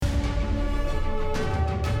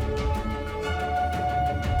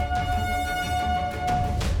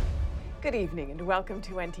Good evening and welcome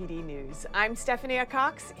to NTD News. I'm Stephanie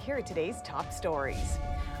Cox. Here are today's top stories.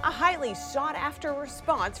 A highly sought-after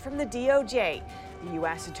response from the DOJ. The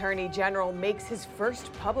U.S. Attorney General makes his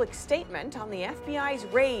first public statement on the FBI's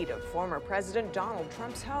raid of former President Donald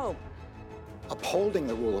Trump's home. Upholding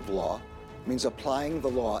the rule of law means applying the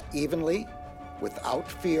law evenly, without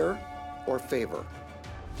fear or favor.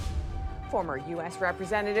 Former U.S.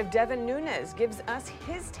 Representative Devin Nunes gives us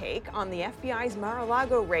his take on the FBI's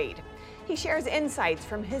Mar-a-Lago raid. He shares insights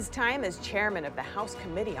from his time as chairman of the House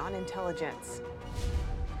Committee on Intelligence.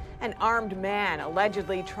 An armed man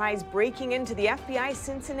allegedly tries breaking into the FBI's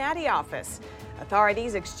Cincinnati office.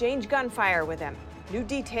 Authorities exchange gunfire with him. New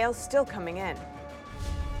details still coming in.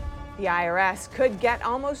 The IRS could get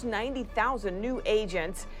almost 90,000 new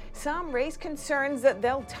agents. Some raise concerns that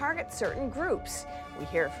they'll target certain groups. We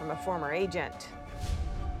hear from a former agent.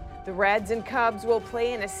 The Reds and Cubs will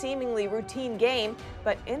play in a seemingly routine game,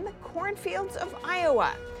 but in the cornfields of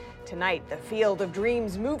Iowa. Tonight, the Field of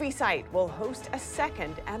Dreams movie site will host a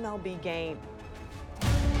second MLB game.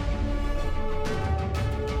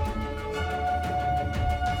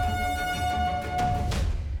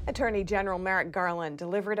 Attorney General Merrick Garland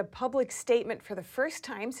delivered a public statement for the first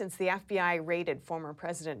time since the FBI raided former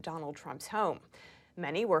President Donald Trump's home.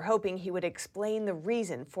 Many were hoping he would explain the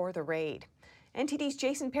reason for the raid. NTD's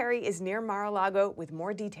Jason Perry is near Mar-a-Lago with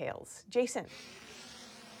more details. Jason.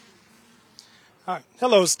 Hi.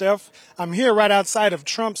 Hello, Steph. I'm here right outside of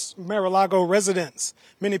Trump's Mar-a-Lago residence.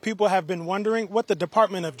 Many people have been wondering what the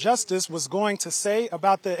Department of Justice was going to say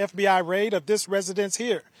about the FBI raid of this residence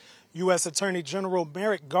here. U.S. Attorney General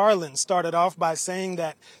Merrick Garland started off by saying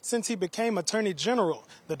that since he became Attorney General,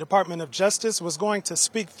 the Department of Justice was going to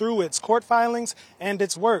speak through its court filings and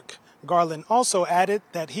its work. Garland also added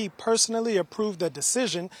that he personally approved a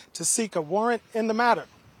decision to seek a warrant in the matter.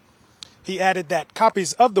 He added that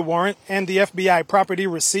copies of the warrant and the FBI property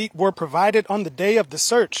receipt were provided on the day of the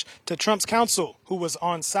search to Trump's counsel, who was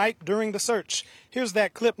on site during the search. Here's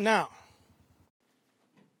that clip now.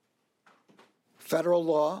 Federal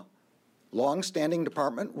law, long-standing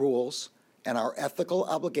department rules, and our ethical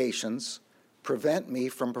obligations prevent me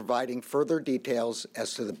from providing further details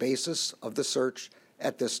as to the basis of the search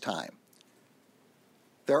at this time.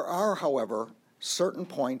 There are, however, certain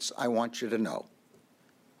points I want you to know.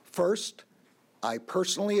 First, I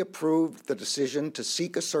personally approved the decision to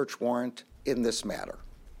seek a search warrant in this matter.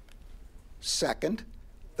 Second,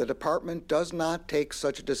 the department does not take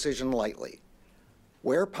such a decision lightly.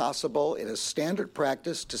 Where possible, it is standard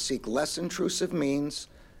practice to seek less intrusive means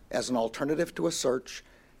as an alternative to a search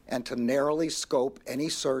and to narrowly scope any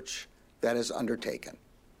search that is undertaken.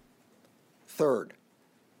 Third,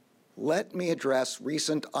 let me address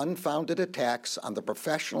recent unfounded attacks on the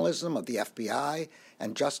professionalism of the FBI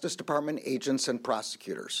and Justice Department agents and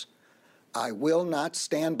prosecutors. I will not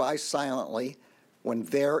stand by silently when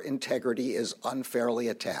their integrity is unfairly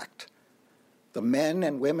attacked. The men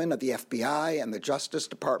and women of the FBI and the Justice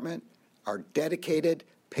Department are dedicated,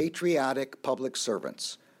 patriotic public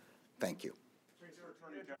servants. Thank you.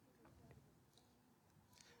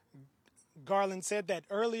 Garland said that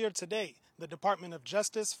earlier today, the Department of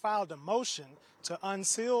Justice filed a motion to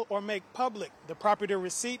unseal or make public the property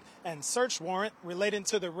receipt and search warrant relating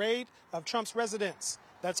to the raid of Trump's residence.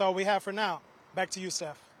 That's all we have for now. Back to you,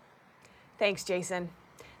 Steph. Thanks, Jason.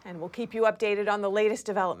 And we'll keep you updated on the latest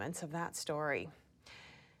developments of that story.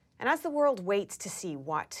 And as the world waits to see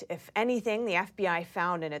what, if anything, the FBI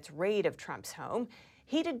found in its raid of Trump's home,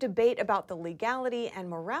 heated debate about the legality and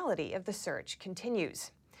morality of the search continues.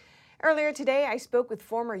 Earlier today, I spoke with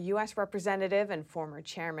former U.S. Representative and former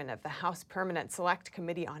chairman of the House Permanent Select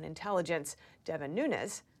Committee on Intelligence, Devin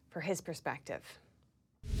Nunes, for his perspective.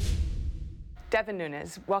 Devin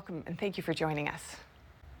Nunes, welcome and thank you for joining us.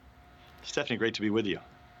 Stephanie, great to be with you.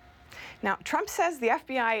 Now, Trump says the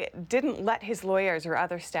FBI didn't let his lawyers or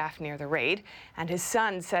other staff near the raid, and his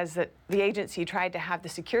son says that the agency tried to have the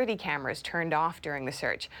security cameras turned off during the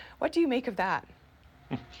search. What do you make of that?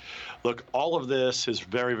 Look, all of this is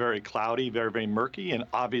very, very cloudy, very, very murky, and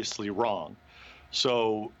obviously wrong.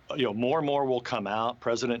 So, more and more will come out.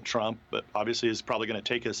 President Trump, but obviously, is probably going to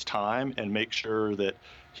take his time and make sure that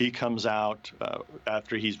he comes out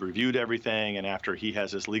after he's reviewed everything and after he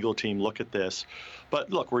has his legal team look at this. But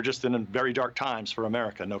look, we're just in very dark times for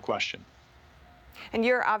America, no question. And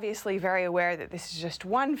you're obviously very aware that this is just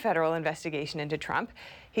one federal investigation into Trump.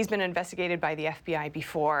 He's been investigated by the FBI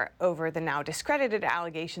before over the now discredited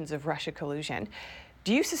allegations of Russia collusion.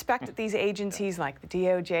 Do you suspect that these agencies like the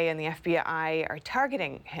DOJ and the FBI are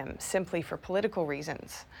targeting him simply for political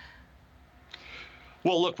reasons?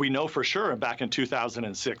 Well, look, we know for sure back in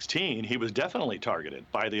 2016, he was definitely targeted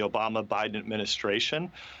by the Obama-Biden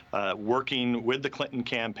administration, working with the Clinton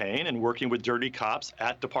campaign and working with dirty cops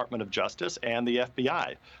at Department of Justice and the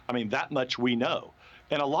FBI. I mean, that much we know.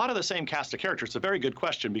 And a lot of the same cast of characters. It's a very good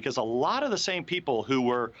question, because a lot of the same people who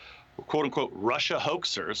were quote unquote Russia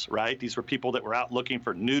hoaxers, right? These were people that were out looking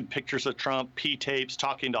for nude pictures of Trump, P-tapes,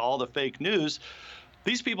 talking to all the fake news.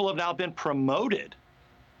 These people have now been promoted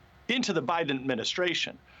into the Biden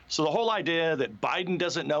administration. So the whole idea that Biden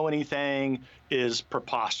doesn't know anything is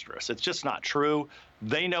preposterous. It's just not true.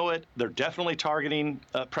 They know it. They're definitely targeting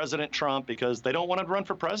President Trump because they don't want to run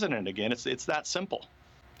for president again. It's that simple.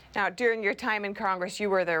 Now, during your time in Congress, you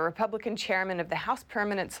were the Republican chairman of the House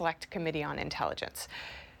Permanent Select Committee on Intelligence.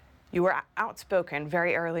 You were outspoken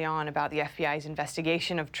very early on about the FBI's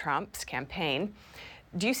investigation of Trump's campaign.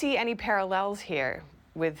 Do you see any parallels here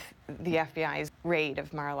with the FBI's raid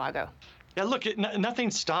of Mar-a-Lago? Yeah, look,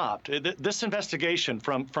 nothing stopped. This investigation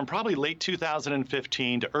from probably late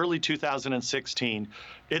 2015 to early 2016,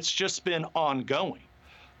 it's just been ongoing.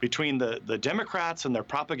 Between the Democrats and their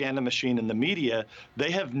propaganda machine and the media, they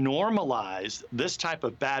have normalized this type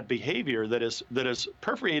of bad behavior that is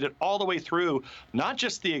perforated all the way through, not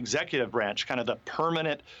just the executive branch, kind of the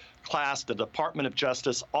permanent class, the Department of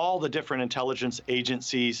Justice, all the different intelligence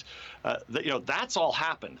agencies. That's all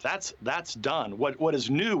happened. That's done. What is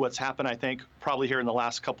new, what's happened, I think, probably here in the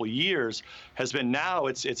last couple of years, has been now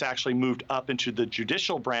it's actually moved up into the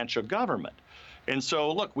judicial branch of government. And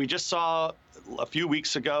so, look, we just saw a few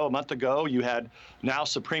weeks ago, a month ago, you had now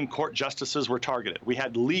Supreme Court justices were targeted. We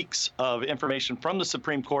had leaks of information from the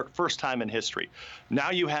Supreme Court, first time in history. Now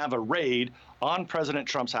you have a raid on President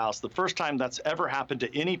Trump's house, the first time that's ever happened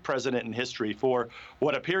to any president in history for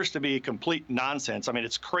what appears to be complete nonsense. I mean,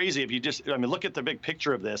 it's crazy if you look at the big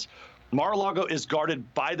picture of this. Mar-a-Lago is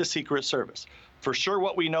guarded by the Secret Service. For sure,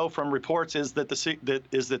 what we know from reports is that the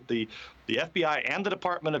FBI and the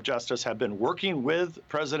Department of Justice have been working with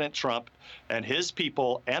President Trump and his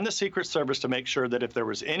people and the Secret Service to make sure that if there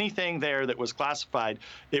was anything there that was classified,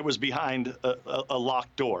 it was behind a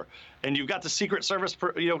locked door. And you've got the Secret Service,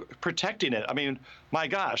 protecting it. I mean, my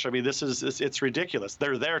gosh, it's ridiculous.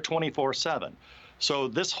 They're there 24/7. So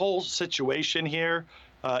this whole situation here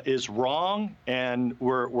is wrong, and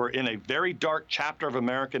we're in a very dark chapter of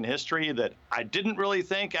American history that I didn't really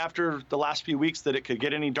think after the last few weeks that it could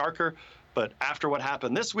get any darker. But after what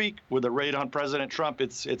happened this week with the raid on President Trump,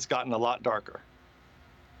 it's gotten a lot darker.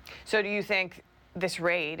 So do you think this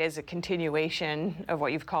raid is a continuation of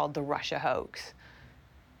what you've called the Russia hoax?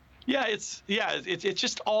 Yeah, it's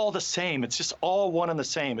just all the same. It's just all one and the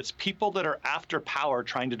same. It's people that are after power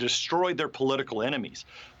trying to destroy their political enemies.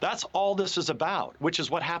 That's all this is about, which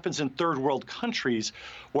is what happens in third world countries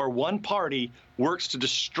where one party works to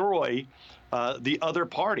destroy the other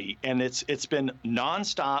party. And it's been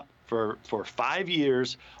nonstop for 5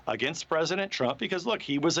 years against President Trump because, look,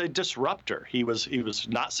 he was a disruptor. He was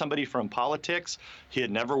not somebody from politics. He had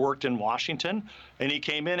never worked in Washington. And he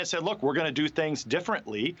came in and said, look, we're going to do things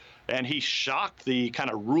differently. And he shocked the kind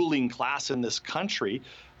of ruling class in this country.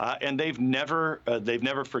 And they've never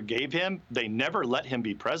forgave him. They never let him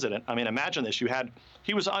be president. I mean, imagine this.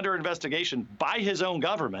 He was under investigation by his own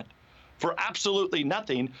government for absolutely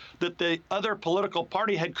nothing that the other political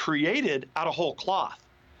party had created out of whole cloth.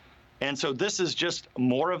 And so this is just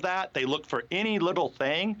more of that. They look for any little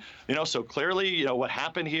thing, so clearly, what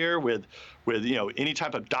happened here with any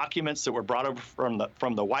type of documents that were brought over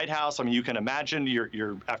from the White House. I mean, you can imagine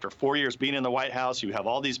you're after 4 years being in the White House, you have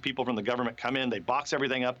all these people from the government come in, they box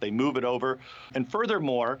everything up, they move it over. And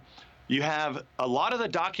furthermore, you have a lot of the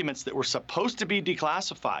documents that were supposed to be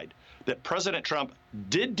declassified that President Trump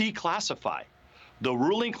did declassify. The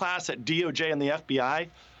ruling class at DOJ and the FBI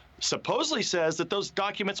supposedly says that those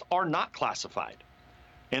documents are not classified.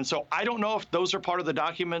 And so I don't know if those are part of the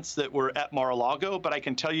documents that were at Mar-a-Lago, but I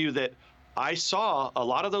can tell you that I saw a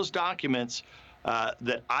lot of those documents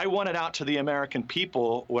that I wanted out to the American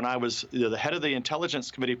people when I was the head of the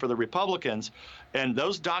Intelligence Committee for the Republicans, and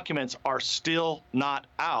those documents are still not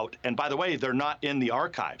out. And by the way, they're not in the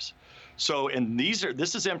archives. So, and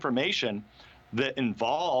this is information that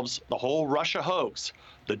involves the whole Russia hoax,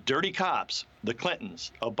 the dirty cops, the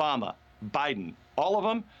Clintons, Obama, Biden, all of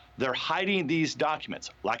them, they're hiding these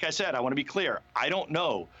documents. Like I said, I want to be clear. I don't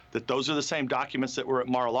know that those are the same documents that were at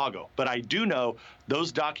Mar-a-Lago, but I do know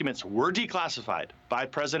those documents were declassified by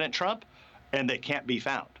President Trump, and they can't be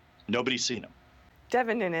found. Nobody's seen them.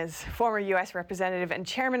 Devin Nunes, former U.S. Representative and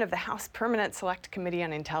Chairman of the House Permanent Select Committee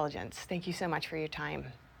on Intelligence. Thank you so much for your time.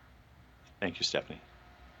 Thank you, Stephanie.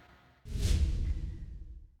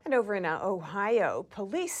 And over in Ohio,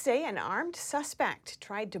 police say an armed suspect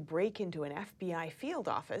tried to break into an FBI field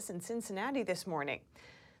office in Cincinnati this morning.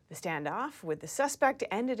 The standoff with the suspect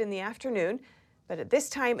ended in the afternoon, but at this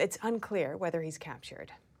time it's unclear whether he's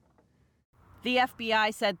captured. The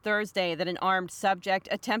FBI said Thursday that an armed subject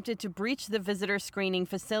attempted to breach the visitor screening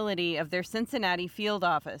facility of their Cincinnati field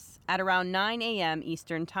office at around 9 a.m.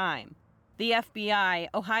 Eastern Time. The FBI,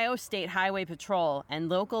 Ohio State Highway Patrol, and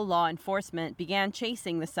local law enforcement began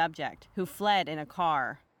chasing the subject, who fled in a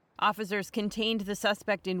car. Officers contained the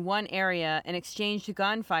suspect in one area and exchanged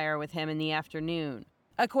gunfire with him in the afternoon.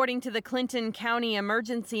 According to the Clinton County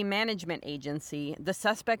Emergency Management Agency, the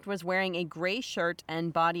suspect was wearing a gray shirt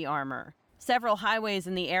and body armor. Several highways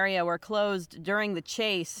in the area were closed during the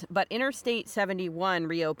chase, but Interstate 71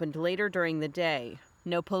 reopened later during the day.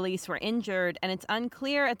 No police were injured, and it's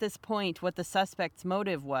unclear at this point what the suspect's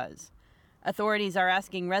motive was. Authorities are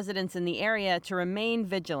asking residents in the area to remain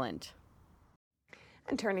vigilant.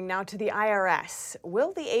 And turning now to the IRS,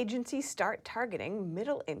 will the agency start targeting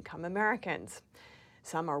middle-income Americans?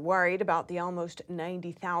 Some are worried about the almost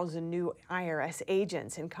 90,000 new IRS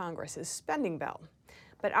agents in Congress's spending bill.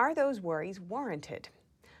 But are those worries warranted?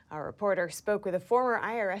 Our reporter spoke with a former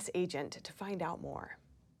IRS agent to find out more.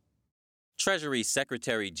 Treasury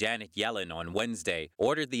Secretary Janet Yellen on Wednesday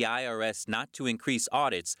ordered the IRS not to increase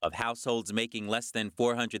audits of households making less than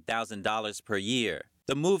 $400,000 per year.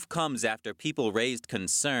 The move comes after people raised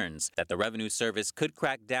concerns that the Revenue Service could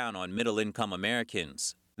crack down on middle-income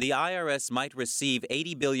Americans. The IRS might receive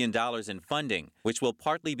 $80 billion in funding, which will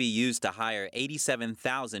partly be used to hire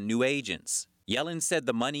 87,000 new agents. Yellen said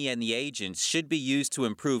the money and the agents should be used to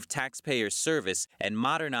improve taxpayer service and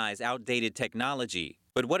modernize outdated technology.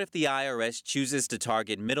 But what if the IRS chooses to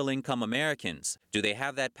target middle-income Americans? Do they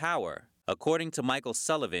have that power? According to Michael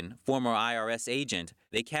Sullivan, former IRS agent,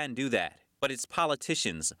 they can do that. But it's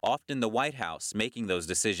politicians, often the White House, making those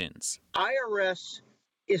decisions. IRS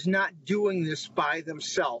is not doing this by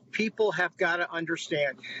themselves. People have got to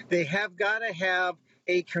understand. They have got to have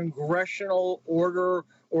a congressional order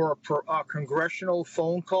or a congressional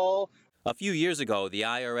phone call. A few years ago, the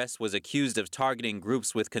IRS was accused of targeting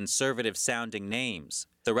groups with conservative-sounding names.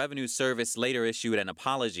 The Revenue Service later issued an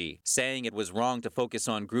apology, saying it was wrong to focus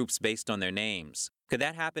on groups based on their names. Could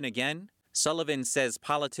that happen again? Sullivan says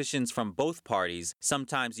politicians from both parties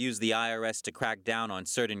sometimes use the IRS to crack down on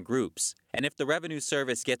certain groups. And if the Revenue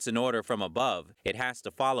Service gets an order from above, it has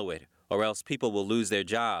to follow it, or else people will lose their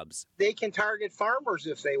jobs. They can target farmers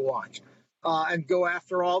if they want. And go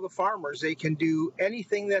after all the farmers. They can do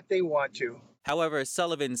anything that they want to. However,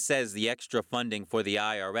 Sullivan says the extra funding for the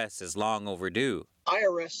IRS is long overdue.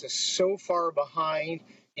 IRS is so far behind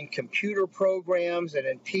in computer programs and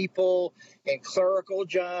in people and clerical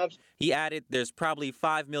jobs. He added there's probably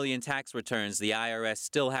 5 million tax returns the IRS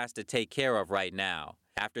still has to take care of right now.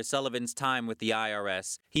 After Sullivan's time with the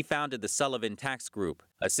IRS, he founded the Sullivan Tax Group,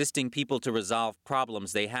 assisting people to resolve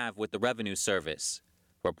problems they have with the Revenue Service.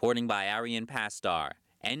 Reporting by Arian Pastar,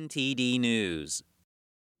 NTD News.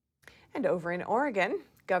 And over in Oregon,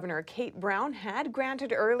 Governor Kate Brown had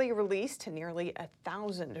granted early release to nearly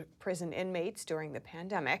 1,000 prison inmates during the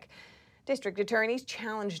pandemic. District attorneys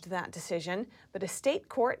challenged that decision, but a state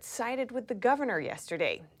court sided with the governor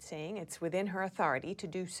yesterday, saying it's within her authority to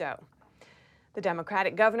do so. The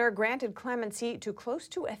Democratic governor granted clemency to close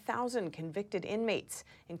to 1,000 convicted inmates,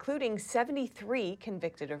 including 73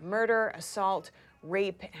 convicted of murder, assault,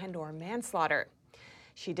 rape, and/or manslaughter.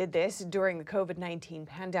 She did this during the COVID-19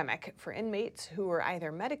 pandemic for inmates who were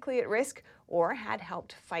either medically at risk or had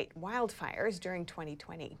helped fight wildfires during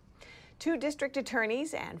 2020. 2 district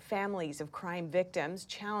attorneys and families of crime victims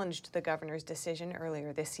challenged the governor's decision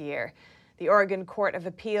earlier this year. The Oregon Court of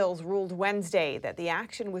Appeals ruled Wednesday that the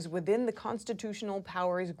action was within the constitutional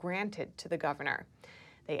powers granted to the governor.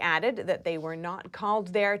 They added that they were not called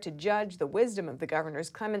there to judge the wisdom of the governor's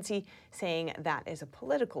clemency, saying that is a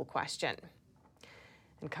political question.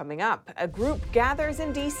 And coming up, a group gathers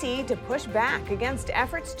in D.C. to push back against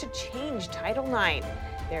efforts to change Title IX.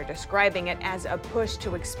 They're describing it as a push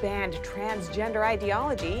to expand transgender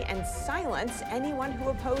ideology and silence anyone who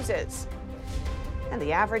opposes. And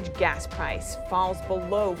the average gas price falls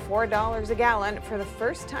below $4 a gallon for the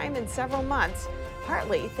first time in several months,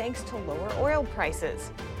 partly thanks to lower oil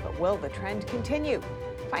prices. But will the trend continue?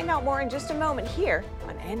 Find out more in just a moment here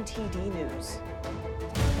on NTD News.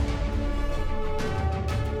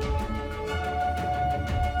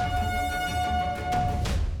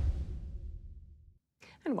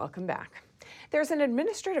 And welcome back. There's an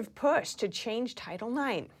administrative push to change Title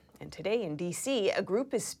IX. And today in D.C., a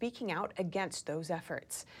group is speaking out against those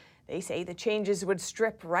efforts. They say the changes would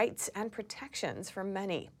strip rights and protections from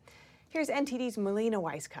many. Here's NTD's Melina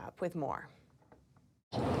Weisskopf with more.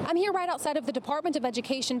 I'm here right outside of the Department of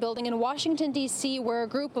Education building in Washington, D.C., where a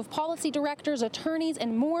group of policy directors, attorneys,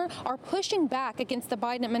 and more are pushing back against the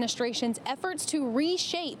Biden administration's efforts to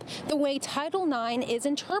reshape the way Title IX is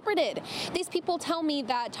interpreted. These people tell me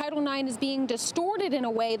that Title IX is being distorted in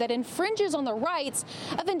a way that infringes on the rights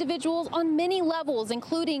of individuals on many levels,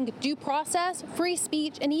 including due process, free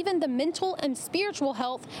speech, and even the mental and spiritual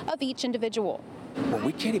health of each individual. Well,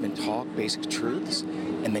 we can't even talk basic truths,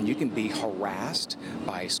 and then you can be harassed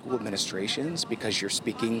by school administrations because you're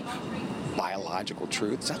speaking biological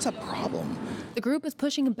truths. That's a problem. The group is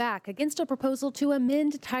pushing back against a proposal to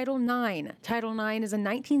amend Title IX. Title IX is a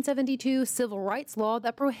 1972 civil rights law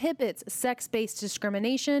that prohibits sex-based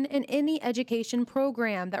discrimination in any education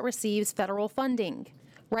program that receives federal funding.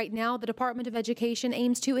 Right now, the Department of Education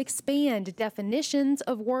aims to expand definitions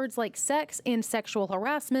of words like sex and sexual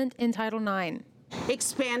harassment in Title IX.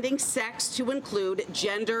 Expanding sex to include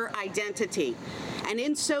gender identity, and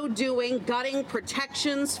in so doing, gutting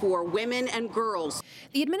protections for women and girls.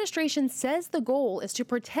 The administration says the goal is to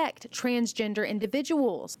protect transgender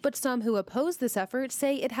individuals, but some who oppose this effort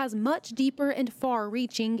say it has much deeper and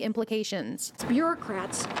far-reaching implications.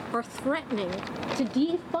 Bureaucrats are threatening to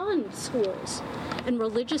defund schools and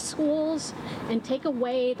religious schools and take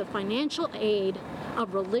away the financial aid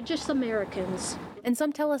of religious Americans. And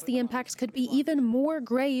some tell us the impacts could be even more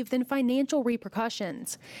grave than financial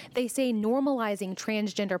repercussions. They say normalizing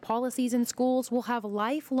transgender policies in schools will have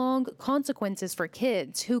lifelong consequences for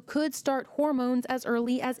kids who could start hormones as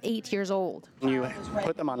early as 8 years old. When you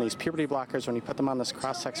put them on these puberty blockers, when you put them on this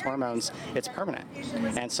cross-sex hormones, it's permanent.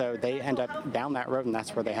 And so they end up down that road, and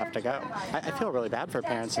that's where they have to go. I feel really bad for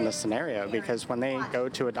parents in this scenario, because when they go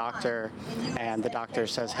to a doctor and the doctor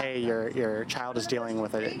says, hey, your child is dealing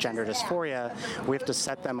with a gender dysphoria, we have to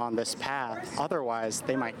set them on this path. Otherwise,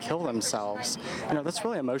 they might kill themselves. That's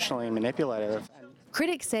really emotionally manipulative.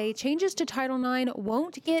 Critics say changes to Title IX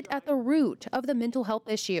won't get at the root of the mental health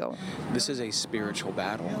issue. This is a spiritual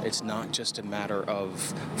battle. It's not just a matter of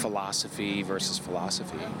philosophy versus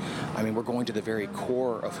philosophy. We're going to the very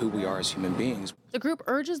core of who we are as human beings. The group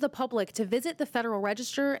urges the public to visit the Federal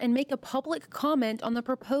Register and make a public comment on the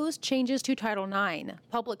proposed changes to Title IX.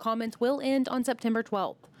 Public comments will end on September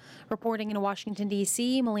 12th. Reporting in Washington,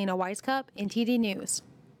 D.C., Melina Weisskopf, NTD News.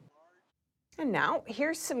 And now,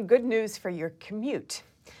 here's some good news for your commute.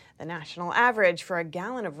 The national average for a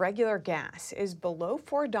gallon of regular gas is below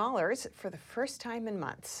 $4 for the first time in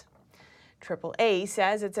months. AAA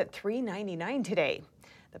says it's at $3.99 today.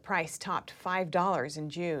 The price topped $5 in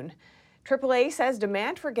June. AAA says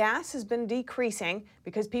demand for gas has been decreasing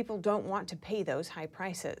because people don't want to pay those high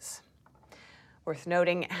prices. Worth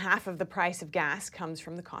noting, half of the price of gas comes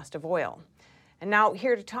from the cost of oil. And now,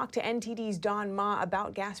 here to talk to NTD's Don Ma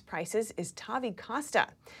about gas prices is Tavi Costa.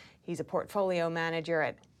 He's a portfolio manager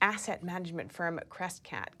at asset management firm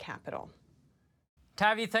Crestcat Capital.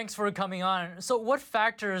 Tavi, thanks for coming on. So what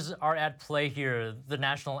factors are at play here? The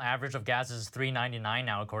national average of gas is $3.99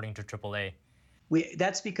 now, according to AAA.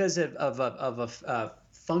 That's because of a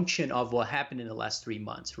function of what happened in the last 3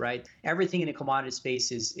 months, right? Everything in the commodity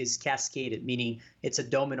space is cascaded, meaning it's a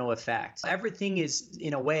domino effect. Everything is,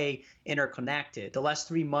 in a way, interconnected. The last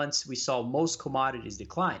 3 months, we saw most commodities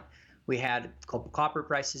decline. We had copper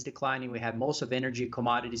prices declining. We had most of energy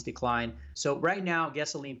commodities decline. So right now,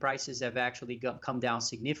 gasoline prices have actually come down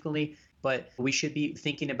significantly, but we should be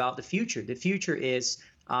thinking about the future. The future is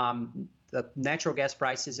the natural gas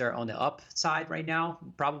prices are on the upside right now,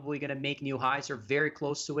 probably going to make new highs or very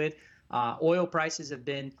close to it. Oil prices have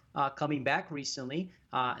been coming back recently,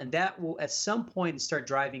 and that will at some point start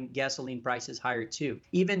driving gasoline prices higher too.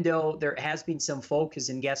 Even though there has been some focus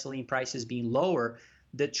in gasoline prices being lower,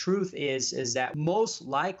 the truth is that most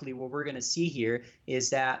likely what we're going to see here is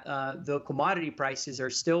that the commodity prices are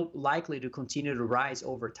still likely to continue to rise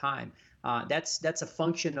over time. That's a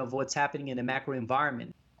function of what's happening in the macro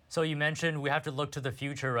environment. So you mentioned we have to look to the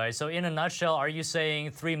future, right? So in a nutshell, are you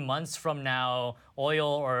saying 3 months from now, oil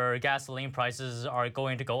or gasoline prices are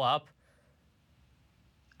going to go up?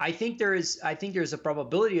 I think there's a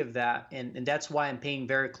probability of that, and that's why I'm paying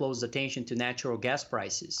very close attention to natural gas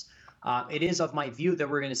prices. It is of my view that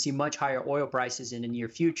we're going to see much higher oil prices in the near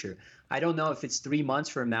future. I don't know if it's 3 months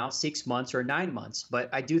from now, 6 months, or 9 months, but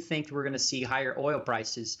I do think we're going to see higher oil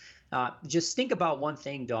prices. Just think about one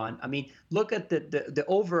thing, Don. Look at the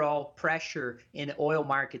overall pressure in the oil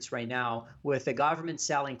markets right now, with the government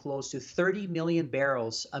selling close to 30 million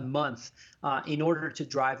barrels a month in order to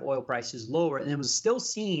drive oil prices lower. And it was still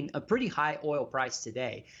seeing a pretty high oil price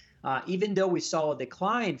today. Even though we saw a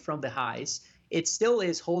decline from the highs, it still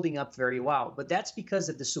is holding up very well. But that's because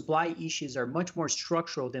of the supply issues are much more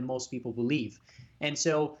structural than most people believe. And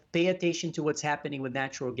so pay attention to what's happening with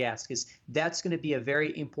natural gas, because that's going to be a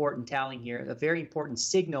very important telling here, a very important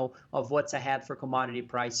signal of what's ahead for commodity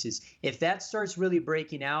prices. If that starts really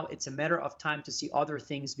breaking out, it's a matter of time to see other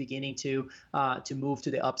things beginning to move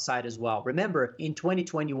to the upside as well. Remember, in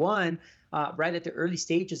 2021, right at the early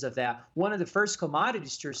stages of that, one of the first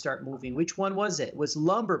commodities to start moving, which one was it? Was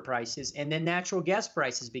lumber prices, and then natural gas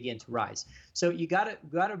prices began to rise. So you gotta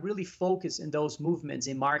really focus in those movements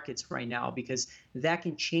in markets right now, because that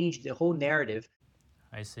can change the whole narrative.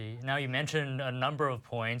 I see. Now, you mentioned a number of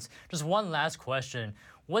points. Just one last question.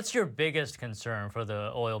 What's your biggest concern for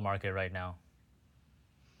the oil market right now?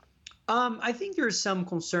 I think there's some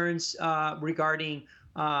concerns regarding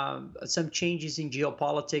some changes in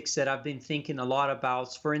geopolitics that I've been thinking a lot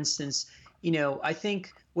about. For instance, I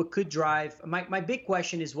think what could drive, my big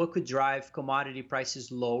question is what could drive commodity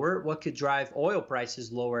prices lower? What could drive oil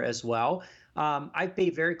prices lower as well? I pay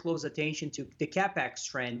very close attention to the CapEx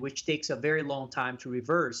trend, which takes a very long time to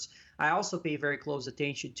reverse. I also pay very close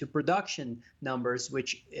attention to production numbers,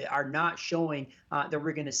 which are not showing that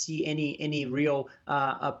we're going to see any real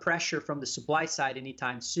pressure from the supply side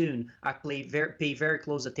anytime soon. I pay very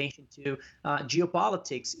close attention to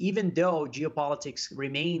geopolitics, even though geopolitics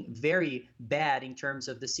remain very bad in terms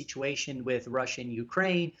of the situation with Russia and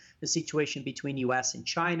Ukraine, the situation between U.S. and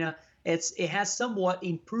China. It has somewhat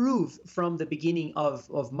improved from the beginning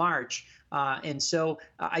of March. And so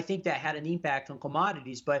I think that had an impact on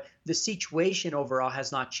commodities, but the situation overall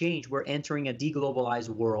has not changed. We're entering a deglobalized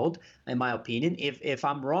world, in my opinion. If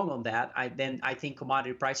I'm wrong on that, then I think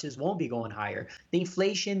commodity prices won't be going higher. The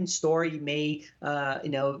inflation story may,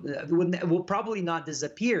 will probably not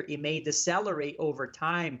disappear. It may decelerate over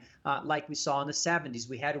time, like we saw in the 70s.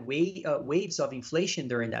 We had waves of inflation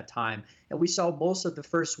during that time, and we saw most of the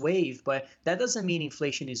first wave, but that doesn't mean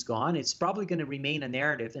inflation is gone. It's probably going to remain a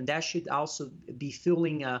narrative, and that should also be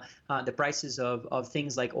fueling the prices of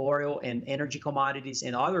things like oil and energy commodities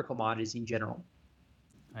and other commodities in general.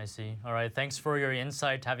 I see. All right. Thanks for your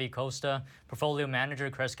insight, Tavi Costa, Portfolio Manager,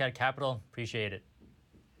 Crescat Capital. Appreciate it.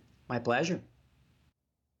 My pleasure.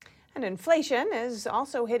 And inflation is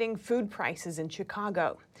also hitting food prices in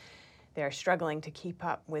Chicago. They're struggling to keep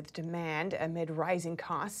up with demand amid rising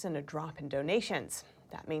costs and a drop in donations.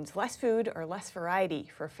 That means less food or less variety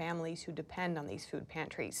for families who depend on these food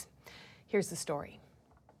pantries. Here's the story.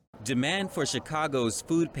 Demand for Chicago's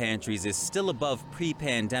food pantries is still above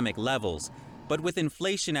pre-pandemic levels, but with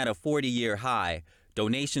inflation at a 40-year high,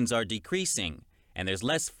 donations are decreasing, and there's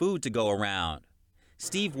less food to go around.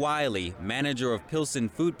 Steve Wiley, manager of Pilsen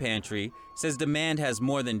Food Pantry, says demand has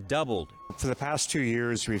more than doubled. For the past 2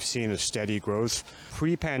 years, we've seen a steady growth.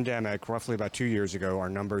 Pre-pandemic, roughly about 2 years ago, our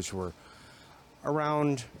numbers were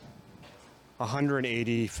around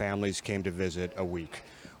 180 families came to visit a week.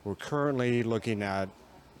 We're currently looking at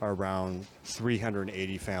around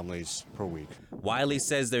 380 families per week. Wiley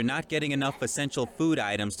says they're not getting enough essential food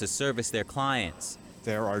items to service their clients.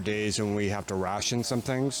 There are days when we have to ration some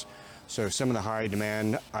things. So some of the high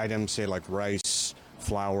demand items, say like rice,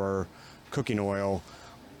 flour, cooking oil,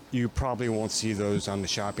 you probably won't see those on the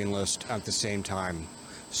shopping list at the same time.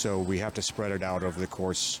 So we have to spread it out over the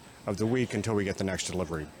course of the week until we get the next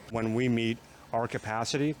delivery. When we meet our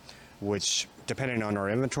capacity, which depending on our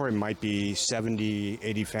inventory might be 70,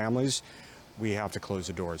 80 families, we have to close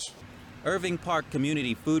the doors. Irving Park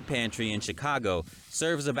Community Food Pantry in Chicago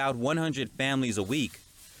serves about 100 families a week.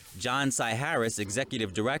 John Cy-Harris,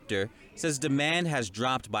 executive director, says demand has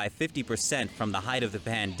dropped by 50% from the height of the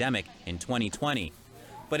pandemic in 2020,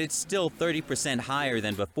 but it's still 30% higher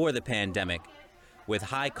than before the pandemic. With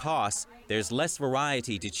high costs, there's less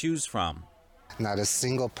variety to choose from. Not a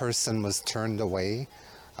single person was turned away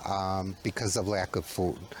because of lack of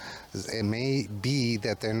food. It may be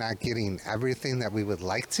that they're not getting everything that we would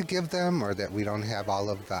like to give them, or that we don't have all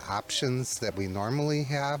of the options that we normally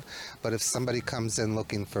have. But if somebody comes in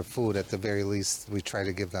looking for food, at the very least, we try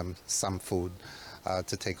to give them some food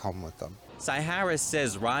to take home with them. Cy-Harris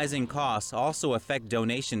says rising costs also affect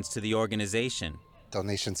donations to the organization.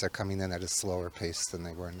 Donations are coming in at a slower pace than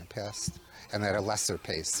they were in the past, and at a lesser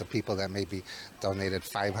pace. So people that maybe donated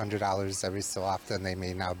 $500 every so often, they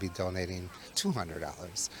may now be donating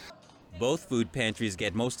 $200. Both food pantries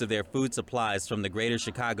get most of their food supplies from the Greater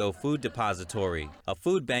Chicago Food Depository, a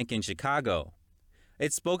food bank in Chicago.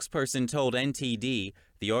 Its spokesperson told NTD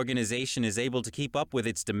the organization is able to keep up with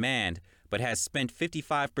its demand, but has spent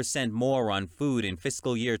 55% more on food in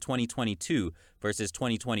fiscal year 2022 versus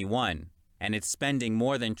 2021, and it's spending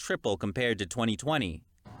more than triple compared to 2020.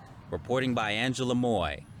 Reporting by Angela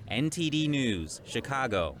Moy, NTD News,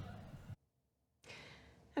 Chicago.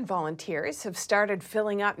 And volunteers have started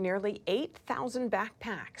filling up nearly 8,000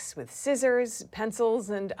 backpacks with scissors, pencils,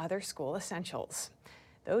 and other school essentials.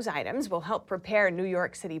 Those items will help prepare New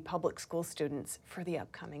York City public school students for the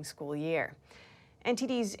upcoming school year.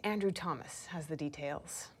 NTD's Andrew Thomas has the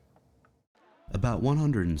details. About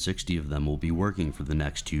 160 of them will be working for the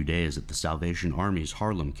next 2 days at the Salvation Army's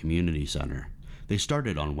Harlem Community Center. They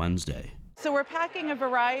started on Wednesday. So we're packing a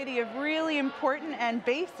variety of really important and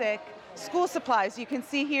basic school supplies. You can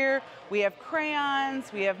see here we have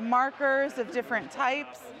crayons, we have markers of different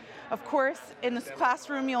types. Of course, in this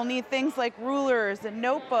classroom you'll need things like rulers and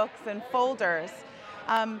notebooks and folders.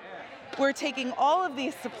 We're taking all of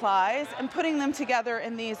these supplies and putting them together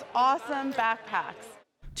in these awesome backpacks.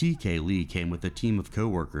 T.K. Lee came with a team of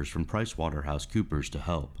co-workers from PricewaterhouseCoopers to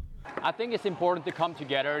help. I think it's important to come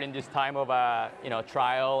together in this time of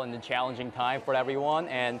trial and a challenging time for everyone,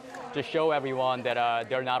 and to show everyone that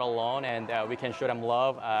they're not alone, and we can show them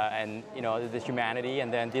love and this humanity,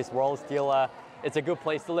 and then this world still it's a good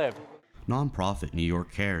place to live. Nonprofit New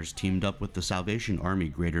York Cares teamed up with the Salvation Army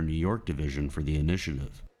Greater New York Division for the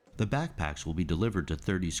initiative. The backpacks will be delivered to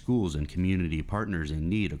 30 schools and community partners in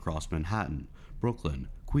need across Manhattan, Brooklyn,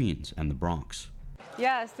 Queens, and the Bronx.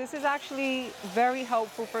 Yes, this is actually very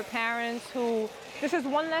helpful for parents who, this is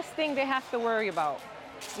one less thing they have to worry about,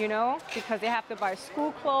 because they have to buy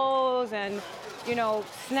school clothes and,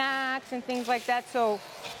 snacks and things like that. So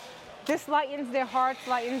this lightens their hearts,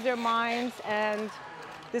 lightens their minds, and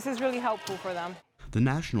this is really helpful for them. The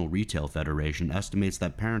National Retail Federation estimates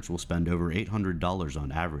that parents will spend over $800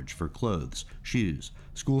 on average for clothes, shoes,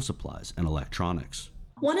 school supplies, and electronics.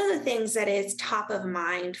 One of the things that is top of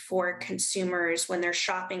mind for consumers when they're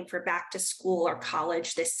shopping for back to school or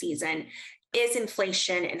college this season is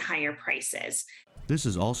inflation and higher prices. This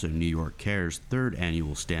is also New York Cares' third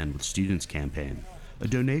annual Stand with Students campaign, a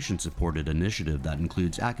donation-supported initiative that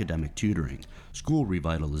includes academic tutoring, school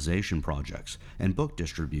revitalization projects, and book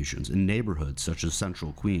distributions in neighborhoods such as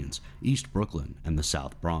Central Queens, East Brooklyn, and the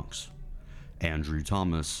South Bronx. Andrew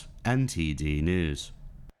Thomas, NTD News.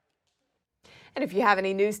 And if you have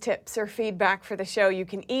any news tips or feedback for the show, you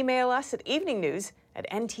can email us at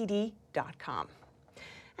eveningnews@ntd.com.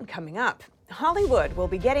 And coming up, Hollywood will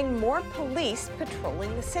be getting more police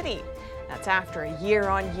patrolling the city. That's after a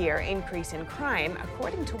year-on-year increase in crime,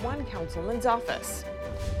 according to one councilman's office.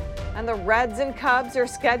 And the Reds and Cubs are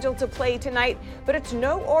scheduled to play tonight, but it's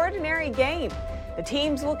no ordinary game. The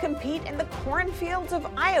teams will compete in the cornfields of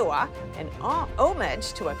Iowa, an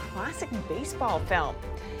homage to a classic baseball film.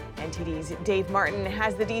 NTD's Dave Martin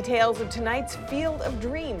has the details of tonight's Field of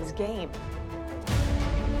Dreams game.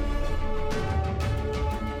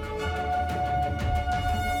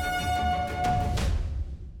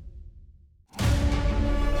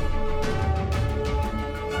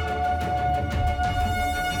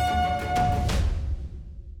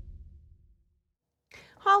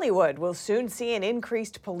 Hollywood will soon see an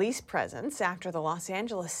increased police presence after the Los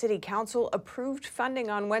Angeles City Council approved funding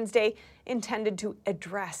on Wednesday intended to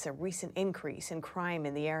address a recent increase in crime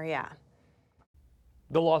in the area.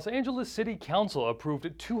 The Los Angeles City Council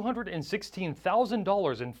approved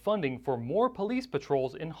 $216,000 in funding for more police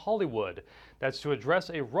patrols in Hollywood. That's to address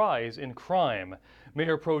a rise in crime.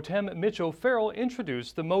 Mayor Pro Tem Mitch O'Farrell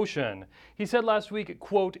introduced the motion. He said last week,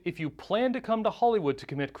 quote, "If you plan to come to Hollywood to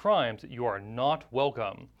commit crimes, you are not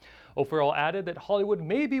welcome." O'Farrell added that Hollywood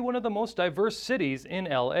may be one of the most diverse cities in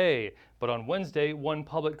LA, but on Wednesday, one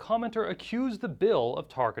public commenter accused the bill of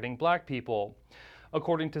targeting black people.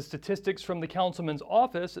 According to statistics from the councilman's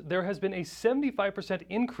office, there has been a 75%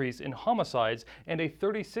 increase in homicides and a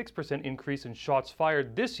 36% increase in shots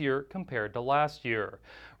fired this year compared to last year.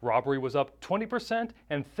 Robbery was up 20%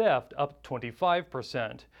 and theft up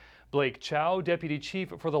 25%. Blake Chow, deputy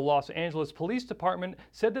chief for the Los Angeles Police Department,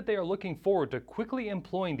 said that they are looking forward to quickly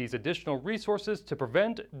employing these additional resources to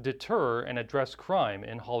prevent, deter, and address crime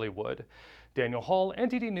in Hollywood. Daniel Hall,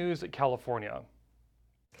 NTD News, California.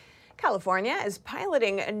 California is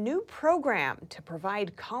piloting a new program to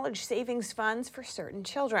provide college savings funds for certain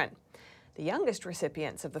children. The youngest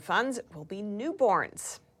recipients of the funds will be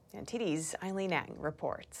newborns. NTD's Eileen Ang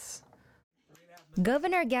reports.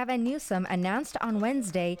 Governor Gavin Newsom announced on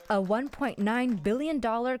Wednesday a $1.9 billion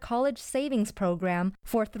college savings program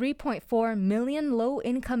for 3.4 million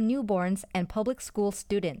low-income newborns and public school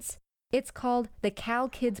students. It's called the Cal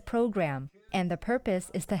Kids Program, and the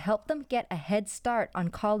purpose is to help them get a head start on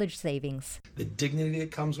college savings. The dignity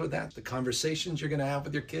that comes with that, the conversations you're going to have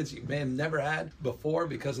with your kids you may have never had before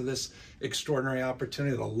because of this extraordinary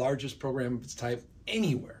opportunity, the largest program of its type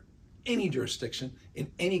anywhere, any jurisdiction,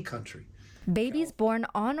 in any country. Babies born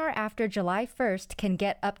on or after July 1st can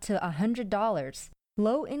get up to $100.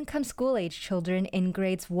 Low-income school-age children in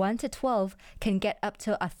grades 1 to 12 can get up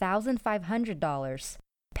to $1,500.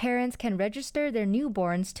 Parents can register their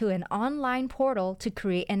newborns to an online portal to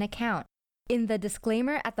create an account. In the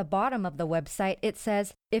disclaimer at the bottom of the website, it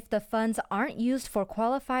says, if the funds aren't used for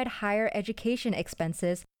qualified higher education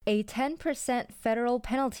expenses, a 10% federal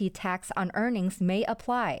penalty tax on earnings may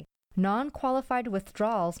apply. Non-qualified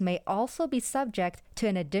withdrawals may also be subject to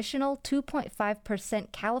an additional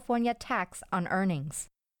 2.5% California tax on earnings.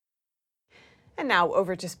 And now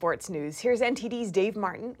over to sports news. Here's NTD's Dave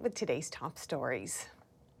Martin with today's top stories.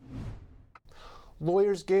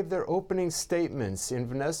 Lawyers gave their opening statements in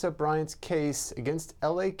Vanessa Bryant's case against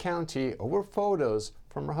LA County over photos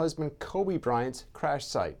from her husband Kobe Bryant's crash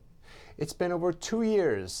site. It's been over 2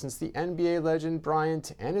 years since the NBA legend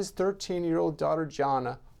Bryant and his 13-year-old daughter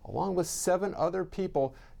Gianna, along with 7 other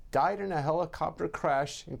people, died in a helicopter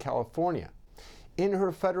crash in California. In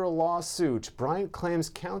her federal lawsuit, Bryant claims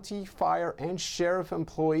county fire and sheriff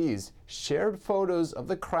employees shared photos of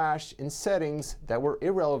the crash in settings that were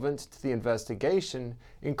irrelevant to the investigation,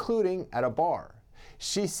 including at a bar.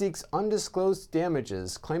 She seeks undisclosed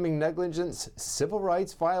damages, claiming negligence, civil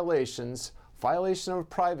rights violations, violation of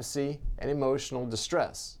privacy, and emotional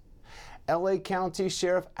distress. LA County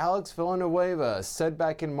Sheriff Alex Villanueva said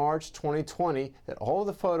back in March 2020 that all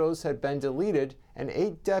the photos had been deleted and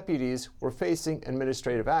 8 deputies were facing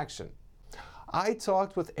administrative action. I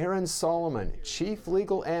talked with Aaron Solomon, Chief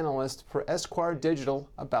Legal Analyst for Esquire Digital,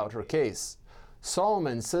 about her case.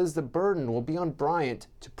 Solomon says the burden will be on Bryant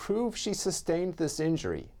to prove she sustained this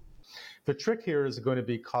injury. The trick here is going to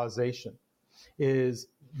be causation, is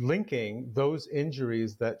linking those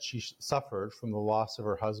injuries that she suffered from the loss of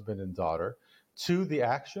her husband and daughter to the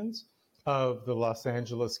actions of the Los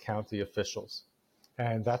Angeles County officials.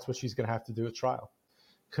 And that's what she's going to have to do at trial.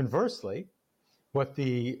 Conversely, what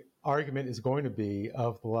the argument is going to be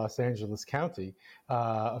of the Los Angeles County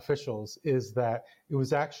officials is that it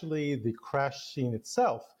was actually the crash scene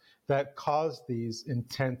itself that caused these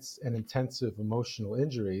intense and intensive emotional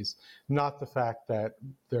injuries, not the fact that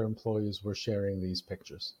their employees were sharing these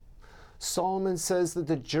pictures. Solomon says that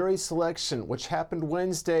the jury selection, which happened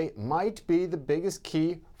Wednesday, might be the biggest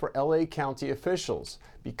key for LA County officials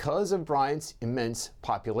because of Bryant's immense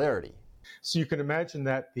popularity. So you can imagine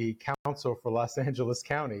that the counsel for Los Angeles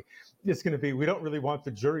County is going to be, we don't really want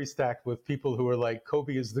the jury stacked with people who are like,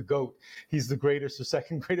 Kobe is the GOAT. He's the greatest or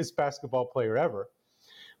second greatest basketball player ever.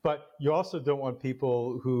 But you also don't want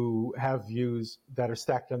people who have views that are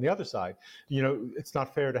stacked on the other side. You know, it's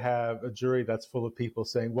not fair to have a jury that's full of people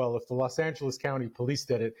saying, well, if the Los Angeles County Police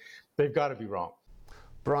did it, they've got to be wrong.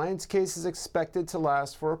 Bryant's case is expected to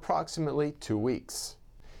last for approximately 2 weeks.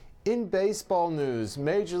 In baseball news,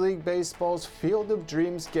 Major League Baseball's Field of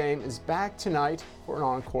Dreams game is back tonight for an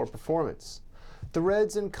encore performance. The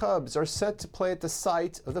Reds and Cubs are set to play at the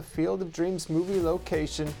site of the Field of Dreams movie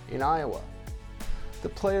location in Iowa. The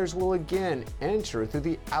players will again enter through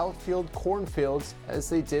the outfield cornfields as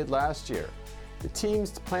they did last year. The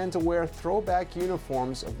teams plan to wear throwback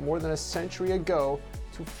uniforms of more than a century ago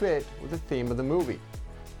to fit with the theme of the movie.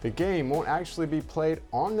 The game won't actually be played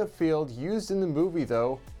on the field used in the movie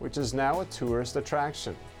though, which is now a tourist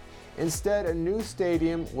attraction. Instead, a new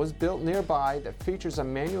stadium was built nearby that features a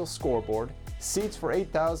manual scoreboard, seats for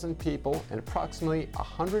 8,000 people, and approximately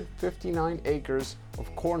 159 acres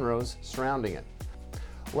of corn rows surrounding it.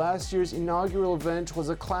 Last year's inaugural event was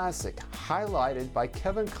a classic, highlighted by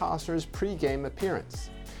Kevin Costner's pregame appearance.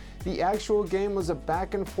 The actual game was a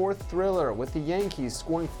back-and-forth thriller, with the Yankees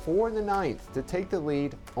scoring 4 in the 9th to take the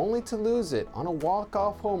lead, only to lose it on a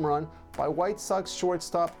walk-off home run by White Sox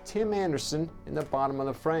shortstop Tim Anderson in the bottom of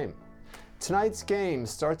the frame. Tonight's game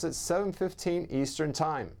starts at 7:15 Eastern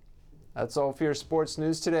Time. That's all for your sports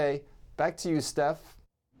news today. Back to you, Steph.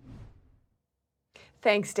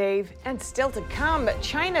 Thanks, Dave. And still to come,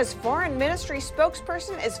 China's foreign ministry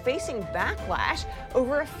spokesperson is facing backlash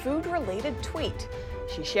over a food-related tweet.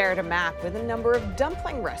 She shared a map with a number of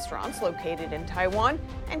dumpling restaurants located in Taiwan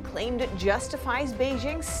and claimed it justifies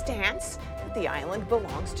Beijing's stance that the island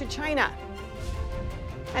belongs to China.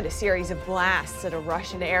 And a series of blasts at a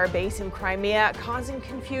Russian air base in Crimea causing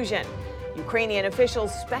confusion. Ukrainian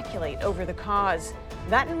officials speculate over the cause.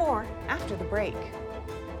 That and more after the break.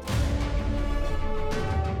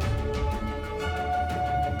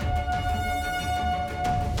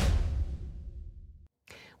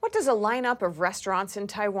 What does a lineup of restaurants in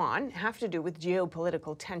Taiwan have to do with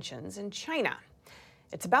geopolitical tensions in China?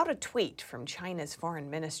 It's about a tweet from China's foreign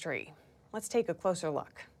ministry. Let's take a closer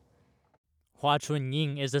look. Hua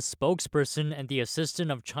Chunying is a spokesperson and the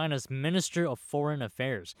assistant of China's Minister of Foreign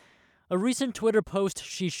Affairs. A recent Twitter post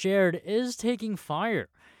she shared is taking fire,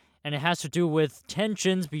 and it has to do with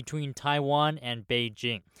tensions between Taiwan and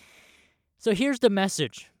Beijing. So here's the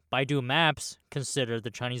message. Baidu Maps, considered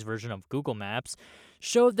the Chinese version of Google Maps,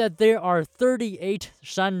 showed that there are 38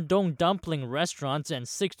 Shandong dumpling restaurants and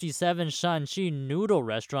 67 Shanxi noodle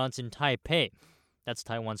restaurants in Taipei. That's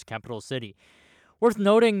Taiwan's capital city. Worth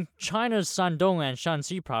noting, China's Shandong and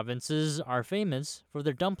Shanxi provinces are famous for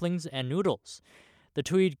their dumplings and noodles. The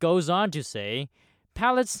tweet goes on to say,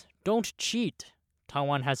 "Palates don't cheat.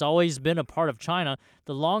 Taiwan has always been a part of China.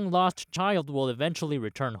 The long-lost child will eventually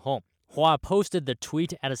return home." Hua posted the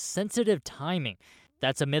tweet at a sensitive timing.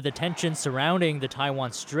 That's amid the tension surrounding the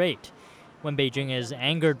Taiwan Strait, when Beijing is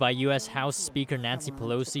angered by U.S. House Speaker Nancy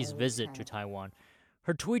Pelosi's visit to Taiwan.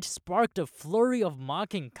 Her tweet sparked a flurry of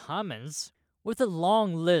mocking comments, with a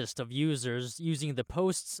long list of users using the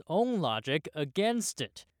post's own logic against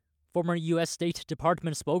it. Former U.S. State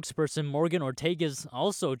Department spokesperson Morgan Ortagus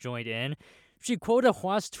also joined in. She quoted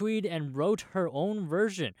Hua's tweet and wrote her own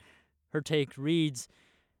version. Her take reads,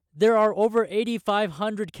 "There are over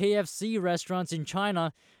 8,500 KFC restaurants in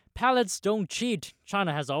China. Palates don't cheat.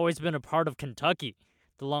 China has always been a part of Kentucky.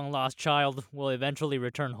 The long-lost child will eventually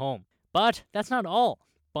return home." But that's not all.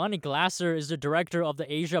 Bonnie Glasser is the director of the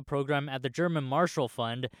Asia program at the German Marshall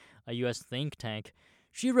Fund, a U.S. think tank.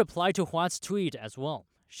 She replied to Hua's tweet as well.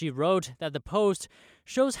 She wrote that the post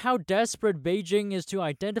shows how desperate Beijing is to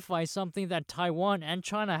identify something that Taiwan and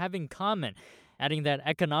China have in common, adding that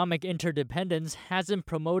economic interdependence hasn't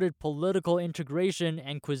promoted political integration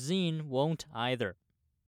and cuisine won't either.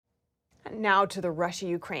 Now to the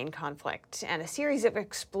Russia-Ukraine conflict and a series of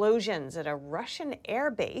explosions at a Russian air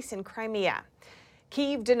base in Crimea.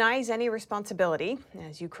 Kyiv denies any responsibility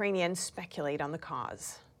as Ukrainians speculate on the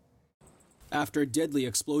cause. After deadly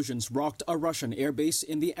explosions rocked a Russian airbase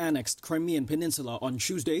in the annexed Crimean Peninsula on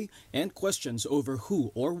Tuesday and questions over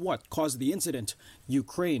who or what caused the incident,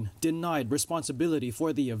 Ukraine denied responsibility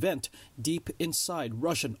for the event deep inside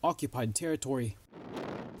Russian-occupied territory.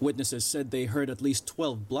 Witnesses said they heard at least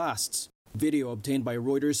 12 blasts. Video obtained by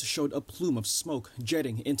Reuters showed a plume of smoke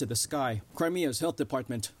jetting into the sky. Crimea's health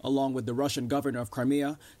department, along with the Russian governor of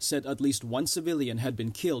Crimea, said at least one civilian had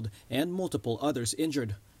been killed and multiple others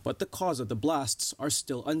injured. But the cause of the blasts are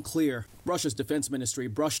still unclear. Russia's defense ministry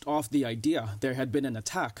brushed off the idea there had been an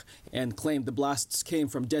attack and claimed the blasts came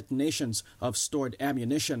from detonations of stored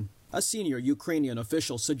ammunition. A senior Ukrainian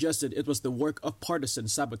official suggested it was the work of partisan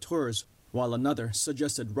saboteurs, while another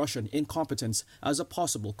suggested Russian incompetence as a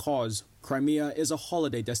possible cause. Crimea is a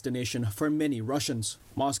holiday destination for many Russians.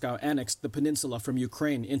 Moscow annexed the peninsula from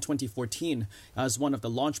Ukraine in 2014 as one of the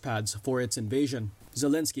launch pads for its invasion.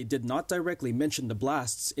 Zelensky did not directly mention the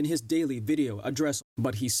blasts in his daily video address,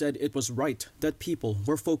 but he said it was right that people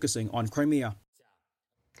were focusing on Crimea.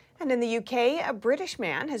 And in the UK, a British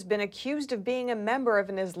man has been accused of being a member of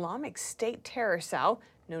an Islamic State terror cell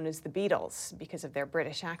known as the Beatles because of their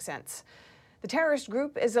British accents. The terrorist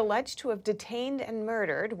group is alleged to have detained and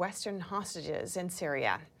murdered Western hostages in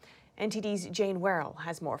Syria. NTD's Jane Werrell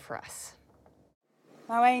has more for us.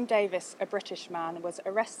 Owain Davis, a British man, was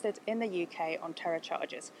arrested in the UK on terror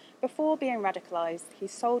charges. Before being radicalised, he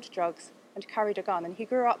sold drugs and carried a gun, and he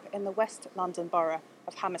grew up in the West London borough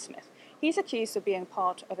of Hammersmith. He's accused of being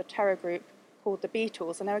part of a terror group called the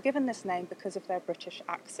Beatles, and they were given this name because of their British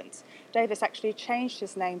accents. Davis actually changed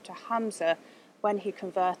his name to Hamza when he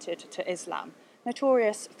converted to Islam.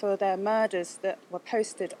 Notorious for their murders that were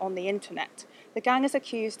posted on the internet, the gang is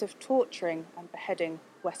accused of torturing and beheading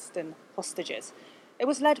Western hostages. It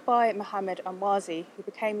was led by Mohammed Anwazi, who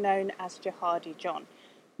became known as Jihadi John.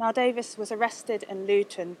 Now, Davis was arrested in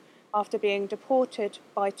Luton after being deported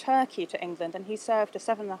by Turkey to England, and he served a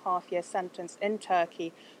 7.5-year sentence in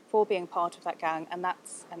Turkey for being part of that gang, and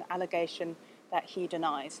that's an allegation that he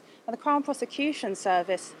denies. And the Crown Prosecution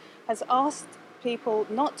Service has asked people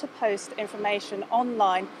not to post information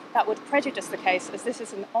online that would prejudice the case, as this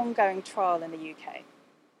is an ongoing trial in the UK.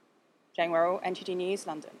 Jane Werrell, NTD News,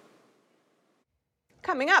 London.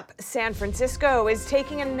 Coming up, San Francisco is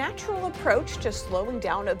taking a natural approach to slowing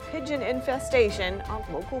down a pigeon infestation on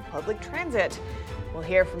local public transit. We'll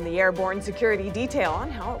hear from the airborne security detail on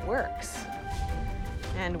how it works.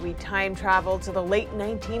 And we time travel to the late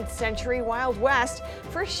 19th century Wild West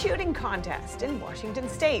for a shooting contest in Washington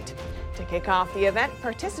State. To kick off the event,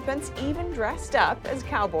 participants even dressed up as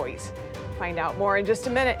cowboys. Find out more in just a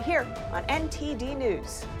minute here on NTD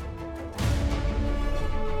News.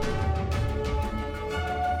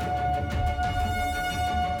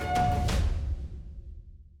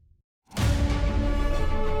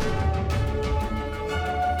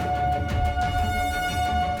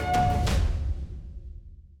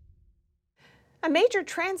 major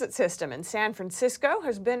transit system in San Francisco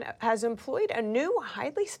has employed a new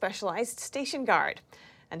highly specialized station guard,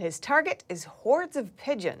 and his target is hordes of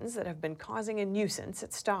pigeons that have been causing a nuisance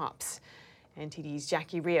at stops. NTD's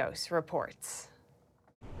Jackie Rios reports.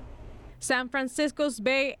 San Francisco's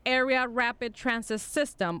Bay Area Rapid Transit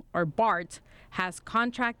System, or BART, has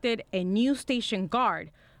contracted a new station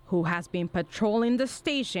guard who has been patrolling the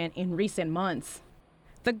station in recent months.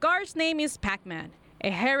 The guard's name is Pac-Man,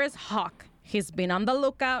 a Harris hawk. He's been on the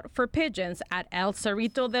lookout for pigeons at El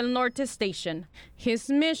Cerrito del Norte station. His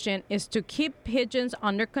mission is to keep pigeons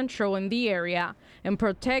under control in the area and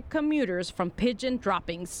protect commuters from pigeon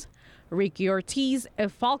droppings. Ricky Ortiz, a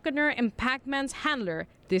falconer and Pac-Man's handler,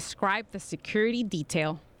 described the security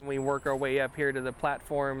detail. We work our way up here to the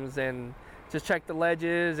platforms and just check the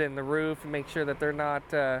ledges and the roof and make sure that they're not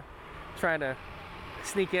trying to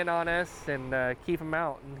sneak in on us and keep them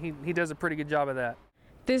out. And he does a pretty good job of that.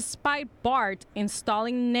 Despite BART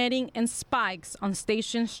installing netting and spikes on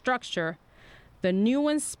station structure, the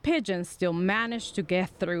nuanced pigeons still managed to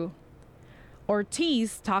get through.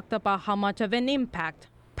 Ortiz talked about how much of an impact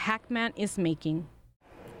Pac-Man is making.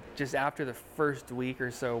 Just after the first week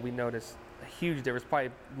or so, we noticed a huge difference.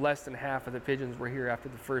 Probably less than half of the pigeons were here after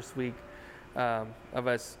the first week of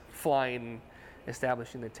us flying,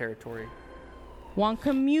 establishing the territory. One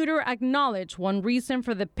commuter acknowledged one reason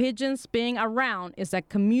for the pigeons being around is that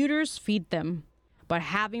commuters feed them, but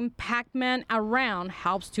having Pac-Man around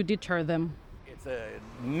helps to deter them. It's a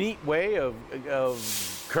neat way of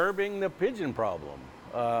curbing the pigeon problem.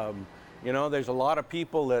 You know, there's a lot of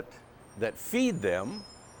people that feed them.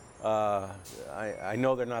 I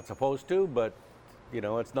know they're not supposed to, but you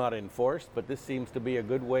know, it's not enforced, but this seems to be a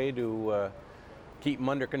good way to keep them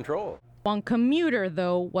under control. One commuter,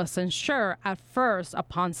 though, was unsure at first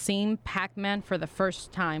upon seeing Pac-Man for the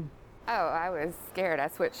first time. Oh, I was scared. I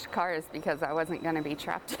switched cars because I wasn't going to be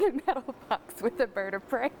trapped in a metal box with a bird of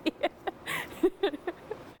prey.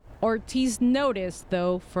 Ortiz noticed,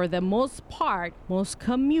 though, for the most part, most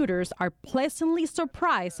commuters are pleasantly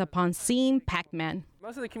surprised upon seeing Pac-Man.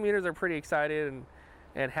 Most of the commuters are pretty excited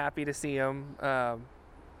and happy to see him.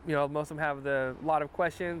 You know, most of them have a lot of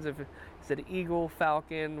questions. Is it an eagle,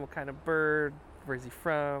 falcon, what kind of bird, where is he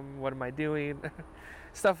from, what am I doing?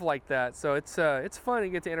 Stuff like that. So it's fun to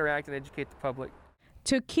get to interact and educate the public.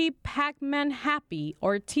 To keep Pac-Man happy,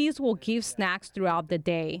 Ortiz will give snacks throughout the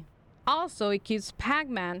day. Also, it keeps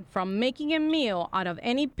Pac-Man from making a meal out of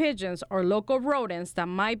any pigeons or local rodents that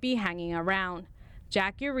might be hanging around.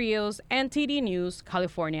 Jackie Rios, NTD News,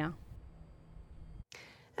 California.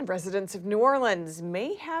 And residents of New Orleans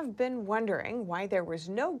may have been wondering why there was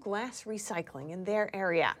no glass recycling in their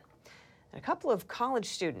area. And a couple of college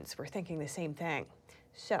students were thinking the same thing.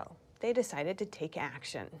 So they decided to take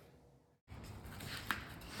action.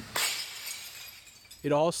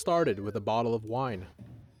 It all started with a bottle of wine.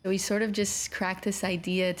 We sort of just cracked this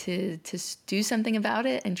idea to do something about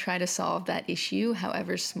it and try to solve that issue,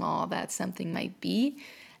 however small that something might be.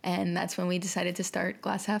 And that's when we decided to start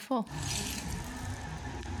Glass Half Full.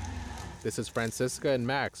 This is Francisca and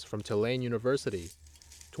Max from Tulane University,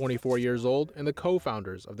 24 years old and the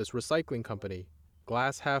co-founders of this recycling company,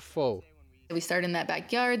 Glass Half Full. We started in that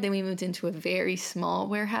backyard, then we moved into a very small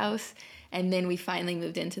warehouse, and then we finally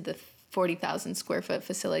moved into the 40,000 square foot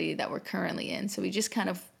facility that we're currently in. So we just kind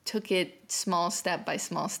of took it small step by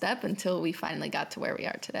small step until we finally got to where we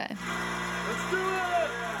are today. Let's do it!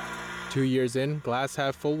 2 years in, Glass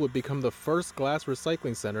Half Full would become the first glass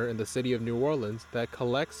recycling center in the city of New Orleans that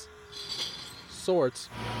collects, sorts,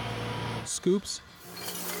 scoops,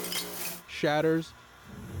 shatters,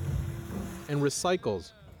 and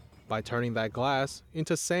recycles by turning that glass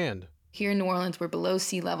into sand. Here in New Orleans, we're below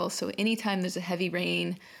sea level, so anytime there's a heavy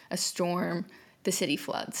rain, a storm, the city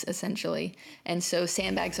floods, essentially. And so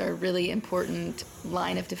sandbags are a really important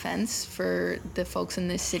line of defense for the folks in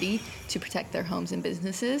this city to protect their homes and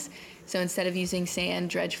businesses. So instead of using sand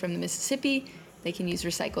dredged from the Mississippi, they can use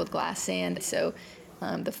recycled glass sand. So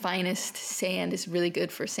the finest sand is really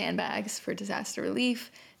good for sandbags for disaster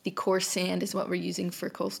relief. The coarse sand is what we're using for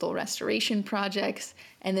coastal restoration projects.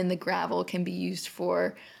 And then the gravel can be used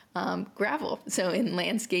for gravel, so in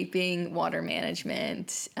landscaping, water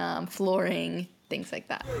management, flooring, things like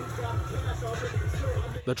that.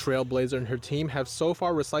 The Trailblazer and her team have so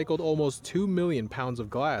far recycled almost 2 million pounds of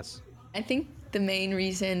glass. I think the main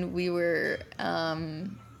reason we were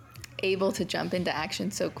able to jump into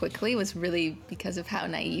action so quickly was really because of how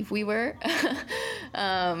naive we were.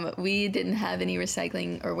 We didn't have any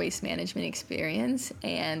recycling or waste management experience,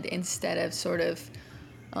 and instead of sort of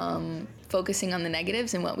focusing on the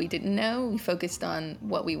negatives and what we didn't know, we focused on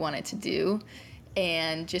what we wanted to do.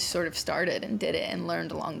 and just sort of started and did it and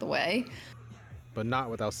learned along the way. But not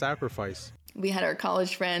without sacrifice. We had our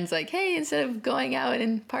college friends like, hey, instead of going out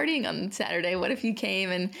and partying on Saturday, what if you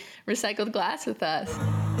came and recycled glass with us?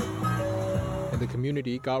 And the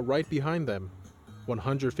community got right behind them.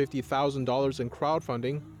 $150,000 in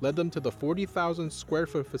crowdfunding led them to the 40,000 square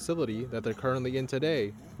foot facility that they're currently in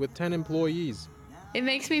today, with 10 employees. It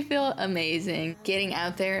makes me feel amazing. Getting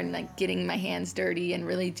out there and like getting my hands dirty and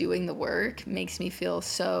really doing the work makes me feel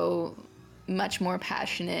so much more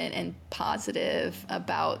passionate and positive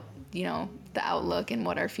about, you know, the outlook and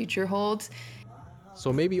what our future holds.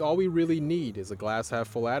 So maybe all we really need is a glass half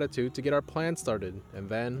full attitude to get our plans started and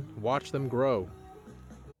then watch them grow.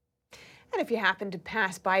 And if you happen to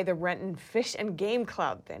pass by the Renton Fish and Game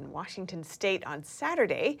Club in Washington State on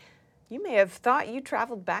Saturday, you may have thought you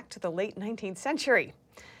traveled back to the late 19th century.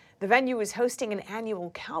 The venue is hosting an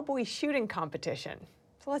annual cowboy shooting competition.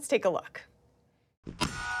 So let's take a look.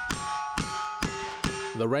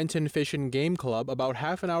 The Renton Fish and Game Club, about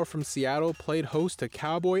half an hour from Seattle, played host to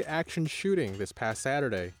cowboy action shooting this past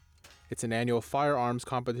Saturday. It's an annual firearms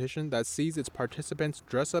competition that sees its participants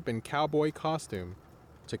dress up in cowboy costume.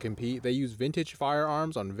 To compete, they use vintage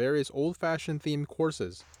firearms on various old-fashioned themed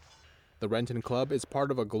courses. The Renton Club is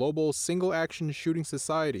part of a global single-action shooting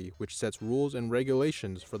society which sets rules and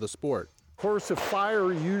regulations for the sport. Course of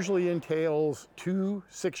fire usually entails 2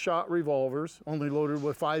 6-shot revolvers, only loaded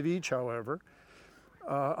with 5 each, however,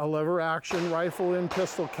 a lever-action rifle in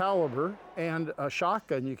pistol caliber, and a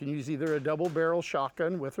shotgun. You can use either a double-barrel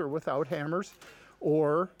shotgun with or without hammers,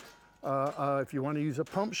 or if you want to use a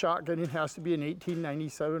pump shotgun, it has to be an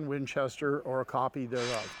 1897 Winchester or a copy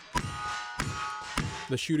thereof.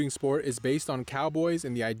 The shooting sport is based on cowboys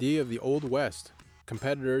and the idea of the Old West.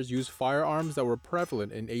 Competitors use firearms that were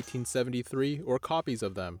prevalent in 1873 or copies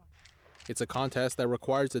of them. It's a contest that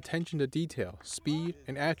requires attention to detail, speed,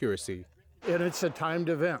 and accuracy. And it's a timed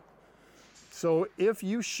event. So if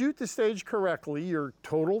you shoot the stage correctly, your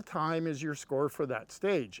total time is your score for that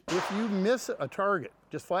stage. If you miss a target,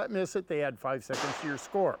 just flat miss it, they add 5 seconds to your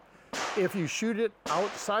score. If you shoot it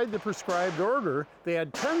outside the prescribed order, they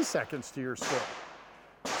add 10 seconds to your score.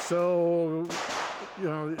 So, you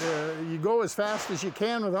know, you go as fast as you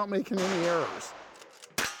can without making any errors.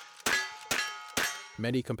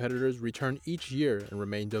 Many competitors return each year and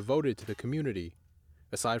remain devoted to the community.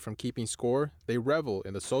 Aside from keeping score, they revel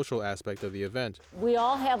in the social aspect of the event. We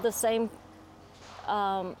all have the same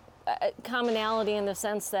commonality in the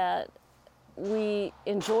sense that we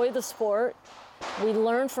enjoy the sport, we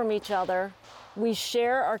learn from each other, we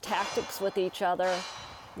share our tactics with each other.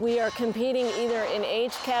 We are competing either in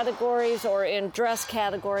age categories or in dress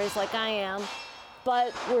categories like I am,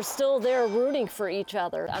 but we're still there rooting for each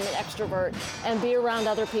other. I'm an extrovert and be around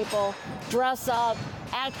other people, dress up,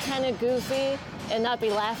 act kind of goofy, and not be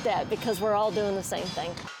laughed at because we're all doing the same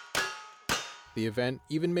thing. The event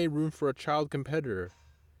even made room for a child competitor,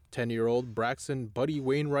 10-year-old Braxton Buddy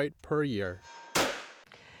Wainwright Puryear.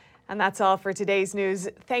 And that's all for today's news.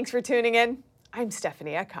 Thanks for tuning in. I'm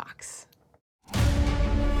Stephanie Cox.